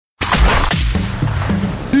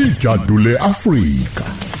Ijadu Le Africa.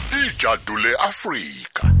 Ijadu Le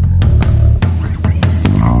Africa.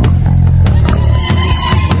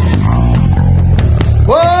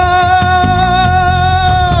 Oh,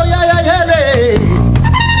 ya hele.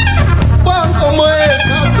 Kwankomo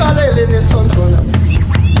esalele nesontona.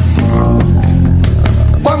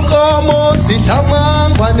 Kwankomo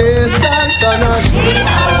sidlamangwa nesantana.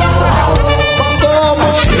 Kwankomo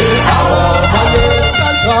sidlamangwa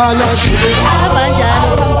nesantana.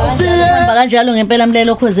 Kanjalo ngempela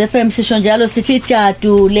mlelo Khoza FM sisho njalo sithi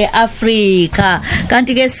Ijadu Le Africa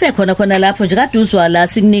kanti ke sisekhona lapho nje kaduzwa la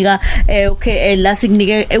sikunika okay la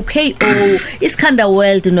sikunike KO isikhanda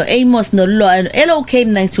world no Amos no LOK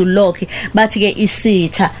mina ngithi Loki bathi ke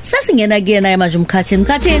isitha sasingena kuyena manje umkhathini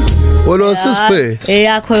wolo sisiphe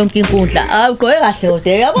yakho yonke inkundla awugqoke kahle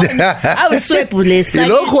ode yabona awuswebhu lesa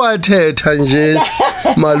lokho wathetha nje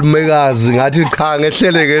malumekazi ngathi cha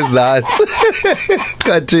ngehlele ngezansi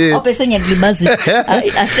kathi obese ngiyalimaza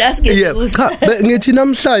asike ngithi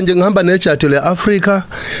namhlanje ngihamba neJadu Le Africa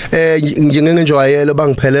njengenjwayelo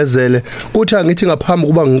bangiphelezele kuthi angithi ngaphambi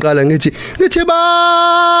kuba ngiqala ngithi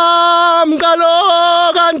bamqalo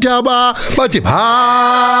kandaba bathi bayende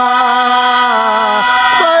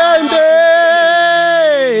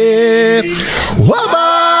waba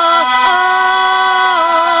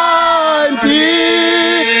Impi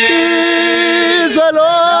zalo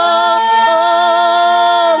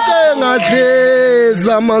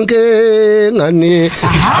kengadleza mangengani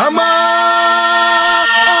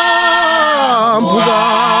ambuka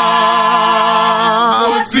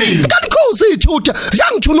Ithutha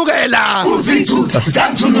ziyangithunukela uzithutha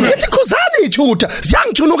ziyangithunukela ethi khuzani ithutha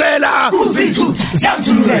ziyangithunukela uzithutha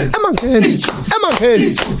ziyangithunukela amangeni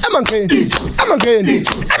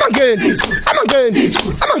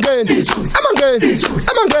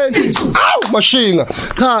awu mashinga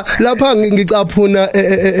cha lapha ngicaphuna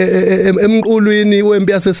emqulwini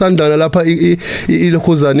wempi yasesandana lapha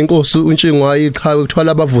ilokhuzana inkosi untshingwayo iqhawe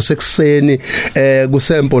kuthwala abavuse ekseni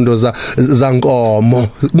kusempondo zankomo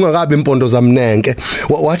kungakabi impondo zamnenke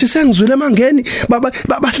wathi sengizwile emangeni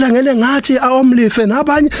bahlangene ngathi awomlife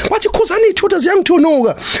nabanye wathi khuzani ithutha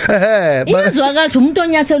ziyangithunuka izwa kathi umuntu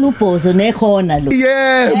onyathela ubhozo nekhona lo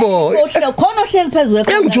yebo khona ohleli phezulu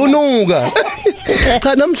engithunuka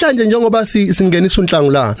cha namhlanje njengoba singenisa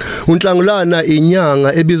unhlangulana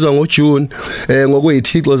inyanga ebizwa ngoJune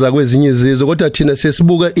ngokuyithixo zakwezinye izizwe kodwa thina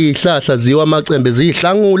sesibuka ihlahla ziwa amacembe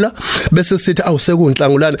ziyihlangula bese sithi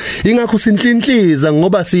awusekunhlangulana ingakho sinhlinhliza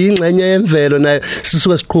ngoba siyingxenye yemvelo nayo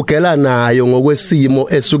sisuke siqhugela nayo ngokwesimo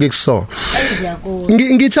esuke kusona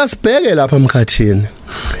ngithi asibheke lapha emkhathini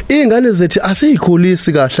ingane zethu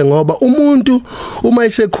asiyikhulisi kahle ngoba umuntu uma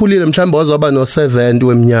isekhulile mhlawumbe wazoba no70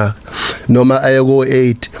 weminyaka noma ayeko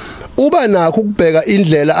 8 uba nakho ukubheka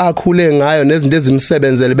indlela akhule ngayo nezinto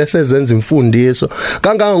ezimsebenzele bese zenza imfundiso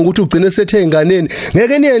kangangokuthi ugcine sethe inganeni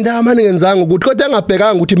ngeke niyenda manje ngenzanga ukuthi kodwa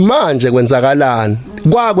engabhekanga ukuthi manje kwenzakalani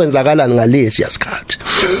kwakwenzakalani ngalesi yasikhathi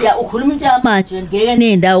ya ukhuluma into yamanje ngeke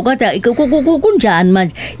nendawo kodwa kunjani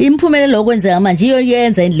manje imphumelelo okwenzeka manje iyo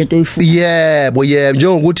yenza indlento oyifuna yebo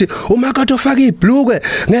njengokuthi uma kade ufaka ibhlukwe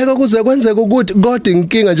ngeke kuze kwenzeke ukuthi kodwa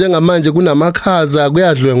inkinga njengamanje kunamakhaza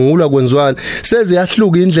kuyadlwengulwa kwenziwani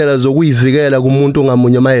seziyahluka indlela zokuyivikela kumuntu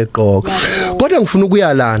ngamunye mayegqoka kodwa ngifuna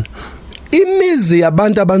ukuyalana imizi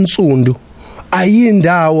yabantu abansundu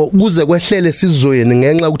ayindawo kuze kwehlele sizweni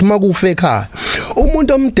ngenxa ukuthi makufa ekhaya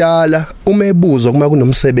umuntu omdala uma ebuzwa kuma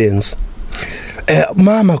kunomsebenzi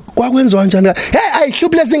mama kwakwenziwa kanjani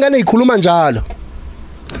ayihluphile izingane ezikhuluma njalo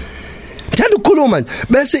thanda ukukhuluma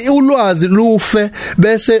bese ulwazi lufe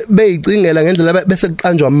bese beyicingela ngendlela bese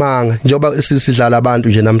kuqanjwa amanga njengoba sidlala abantu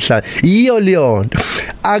nje namhlanje iyo leyonto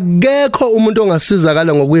akekho umuntu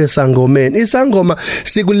ongasizakala ngokuye sangomeni isangoma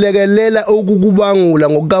sikulekelela ukukubangula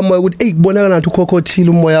ngokukamoya ukuthi kubonakala nathi ukhokhothile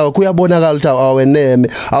umoya wakho uyabonakala ukuthi aweneme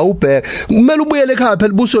awubheke kumele ubuyele ekhaya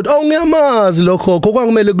phela busothi ngiyamazi lokho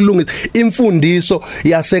kwangumele kulungise imfundiso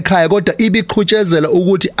yasekhaya kodwa ibiqhutshezela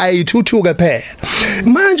ukuthi ayithuthuke phela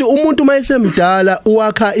manje umuntu mayesemdala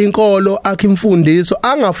uwakha inkolo akha imfundiso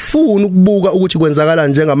angafuni ukubuka ukuthi kwenzakala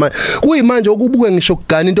njengamanje kuyimanje ukubuke ngisho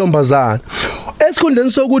kugana intombazana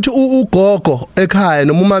esikhundleni sokuthi ugogo ekhaya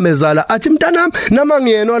noma umamezala athi mntanami nama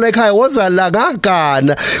ngiyena la ekhaya wozala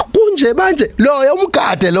ngagana kunje manje lo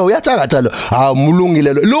umgade lo uyathakatha lo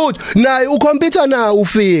mulungile lo lutho naye ucomputer na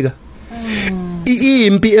ufika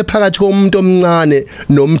impi ephakathi komuntu omncane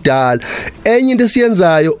nomdala. Enye into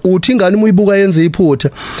esiyenzayo uthi ingane uma uyibuka yenza iphutha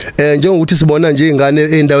njengokuthi sibona nje izingane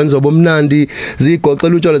endaweni zobomnandi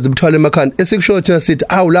zigoqela utshwala zibuthwala emakhanda esikusho thina sithi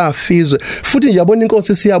awula fizwe futhi nje yabona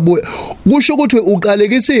inkosi siyabuya kusho ukuthi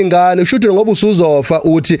uqalekisa izingane kusho ukuthi ngoba usuzofa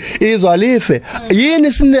uthi izwa life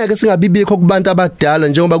yini sineke singabibikho kubantu abadala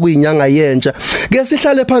njengoba kuyinyanga yentsha ke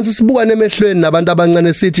sihlale phansi sibukane emehlweni nabantu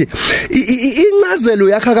abancane sithi incazelo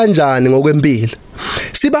yakha kanjani ngokwempilo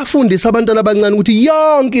sibafundisa abantwana abancane ukuthi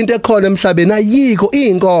yonke into ekhona emhlabeni ayikho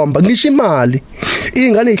inkomba ngisho imali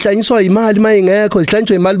ingane ihlanyiswa imali mayingekho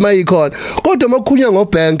ihlanyiswa imali mayikhona kodwa makukhulunywa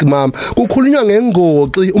ngobank mama kukhulunywa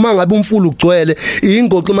ngengoxi uma ngabe umfulu ugcwele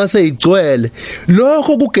ingoxi mase igcwele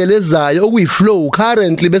lokho kugelezayo okuyiflow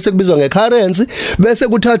currently bese kubizwa ngecurrency bese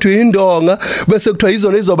kuthathwa indonga bese kuthiwa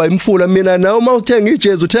izona izoba imfula mina nawe uma uthenga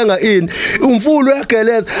ijezi uthenga ini umfulu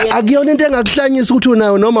uyageleza akuyona into engakuhlanyisa ukuthi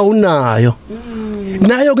unayo noma unayo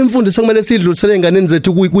nayo kwimfundiso kumele sidlulisele inganeni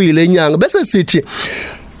zethu kuyile nyanga bese sithi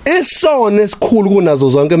isona esikhulu kunazo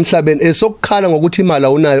zonke emhlabeni esokukhala ngokuthi imali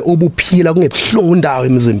awunayo ubuphila kungebuhlungu ndawo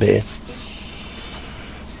emzimbeni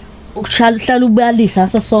ukuhlala ubalisa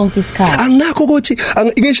so sonke isikhathi anginakho ukuthi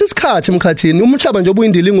ngisho isikhathi emkhathini umhlaba nje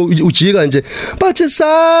obuyindilingo ujika nje bathi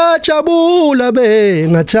sajabula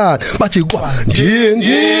bengathana bathi kwa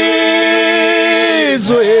ndingizwe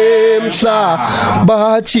emhla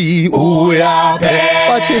bathi uyaphe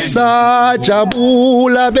bathi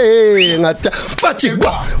sajabula bengathana bathi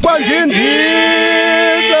kwa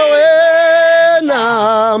ndingizwe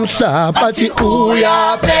wena mhla bathi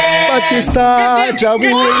uyaphe bathi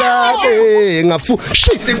sajabula ngafu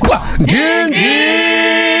shithi kwa ndindize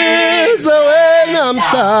wena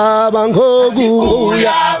mhlaba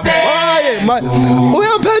ngokuya waye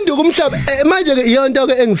uyaphenduka umhlaba manje ke iyonto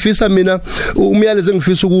ke engifisa mina umyalezo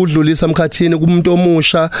engifisa ukudlulisa emkhathini kumuntu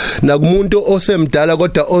omusha nakumuntu osemdala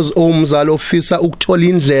kodwa owumzali ofisa ukuthola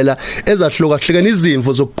indlela ezahlukahlukene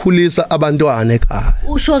izimvo zokukhulisa abantwana ekhaya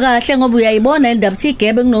usho kahle ngoba uyayibona indaba ukuthi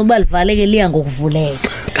igebe kunokuba livaleke liya ngokuvuleka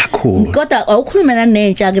kodwa awukhuluma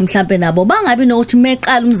nentsha ke mhlambe nabo bangabi nokuthi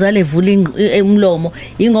meqala umzali evula umlomo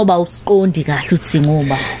ingoba usiqondi kahle uthi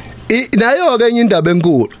ngoba nayo ke enye indaba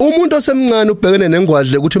enkulu umuntu osemncane ubhekene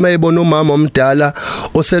nengwadle ukuthi mayibona umama omdala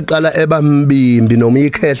oseqala ebambimbi noma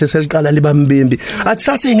ikhehle seliqala libambimbi athi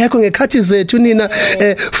sase ingekho ngekhathi zethu nina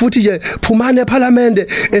futhi nje phumane eParliament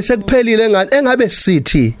esekuphelile ngani engabe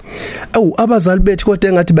sithi abazali bethu kodwa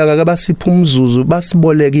engathi bakake basipha umzuzu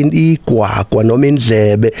basiboleka igwagwa noma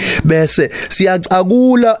indlebe bese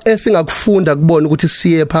siyacakula esingakufunda kubona ukuthi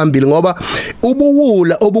siye phambili ngoba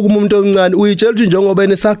ubuwula obukumuntu omncane uyitshela ukuthi njengoba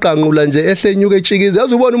enesaqanga nqula nje ehlenyuka echikiza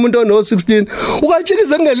yazi ubona umuntu ono 16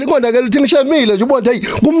 ukachikiza ngelingonakela uthi ngishamile nje ubona hey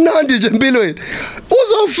kumnandi nje empilweni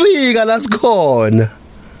uzofika la sikhona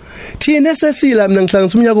thina sesila mina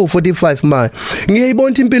ngihlanganisa umnyaka u45 manje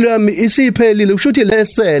ngiyayibona impilo yami isiphelile kusho ukuthi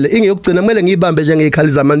lesele ingeyokugcina kumele ngiyibambe nje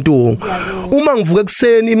ngezikhali zamantungu uma ngivuka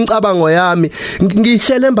ekseni imicabango yami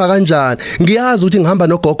ngihlelemba kanjani ngiyazi ukuthi ngihamba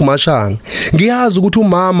nogogo mashanga ngiyazi ukuthi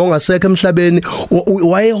umama ongasekho emhlabeni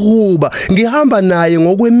wayehuba ngihamba naye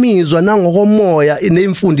ngokwemizwa nangokomoya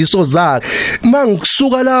nezimfundiso zakhe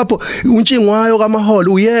mangisuka lapho untshingwayo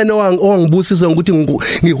kamaholo uyena owangibusisa ukuthi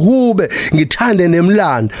ngihube ngithande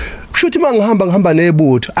nemlando kushuthi mangihamba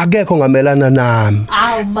nebutho akekho ngamelana nami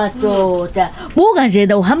awu madoda buka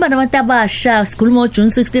nje uhamba nabantu abasha sikhuluma June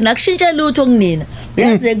 16 akushintshe lutho kunina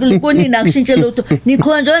yazi kunina akushintshe lutho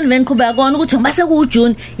nikhonjwa nivenqhubeka kona ukuthi mase ku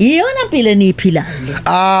June iyona impilo eniphilayo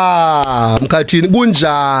mkhathini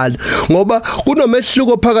kunjalo ngoba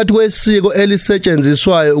kunomehluko phakathi kwesiko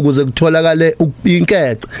elisetshenziswayo ukuze kutholakale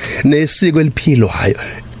inkece nesiko eliphilwayo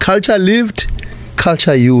culture lived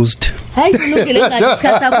culture used hayi kulungile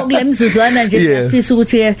ngasikhathi sakho kulemizuzwana nje sifisa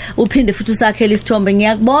ukuthi uphinde futhi usakhele isithombe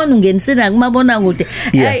ngiyakubona ungenisina kumabona kude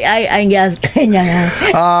hayi ngiyaziqhenya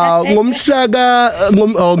ngayo ngomhlaka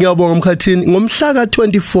ngiyabonga mkhathini ngomhlaka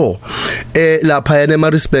 24 lapha yana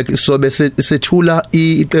eMaritzburg sobe sethula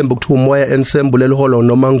iqembu kuthiwa umoya ensemble eliholo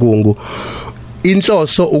noMangungu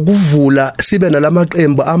inhloso ukuvula sibe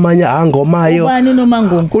nalamaqembu amanye angomayo ubani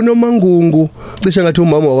noMangungu uNoMangungu cishe ngathi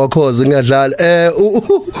umama wakhoza ngiyadlala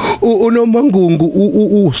uNoMangungu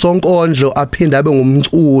usonkondlo aphinda abe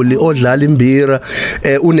ngumculi odlala imbira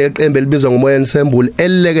uneqembu elibizwa ngomoya ensemble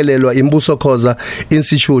elilekelelwa iMbuso Khoza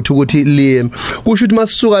Institute ukuthi liye kusho ukuthi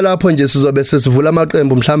masisuka lapho nje sizobe sesivula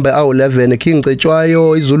amaqembu mhlambe awu11 King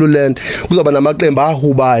Cetshwayo iZululand kuzoba namaqembu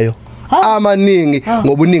ahubayo amaningi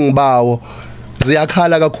ngobuningi bawo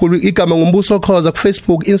ziyakhala kakhulu igama ngumbuso Khoza ku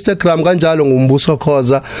Facebook Instagram kanjalo ngumbuso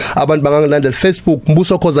Khoza abantu bangangilandela Facebook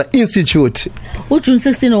Mbuso Khoza Institute uJune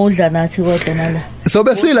 16 udla nathi kodwa nala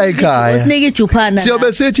sobe sila ekhaya usinike ijuphana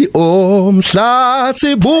siyobe sithi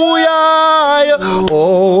omhlathi buyayo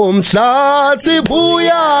omhlathi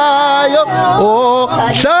buyayo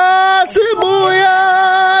omhlathi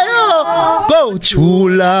buyayo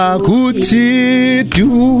gothula kuthi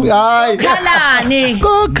du ay kalani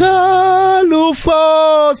kokhalu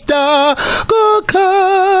foster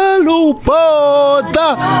kokhalu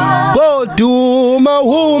bota goduma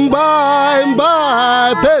humba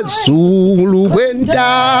phezulu kwenta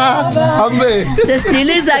ave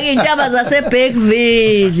sesidiliza ke intaba zase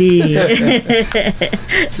Bergville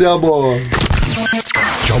siyabonga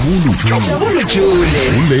Jabulu Jule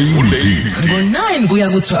ngo9 kuya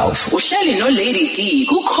ku12 uhleli no Lady D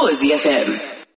ku Khoza FM.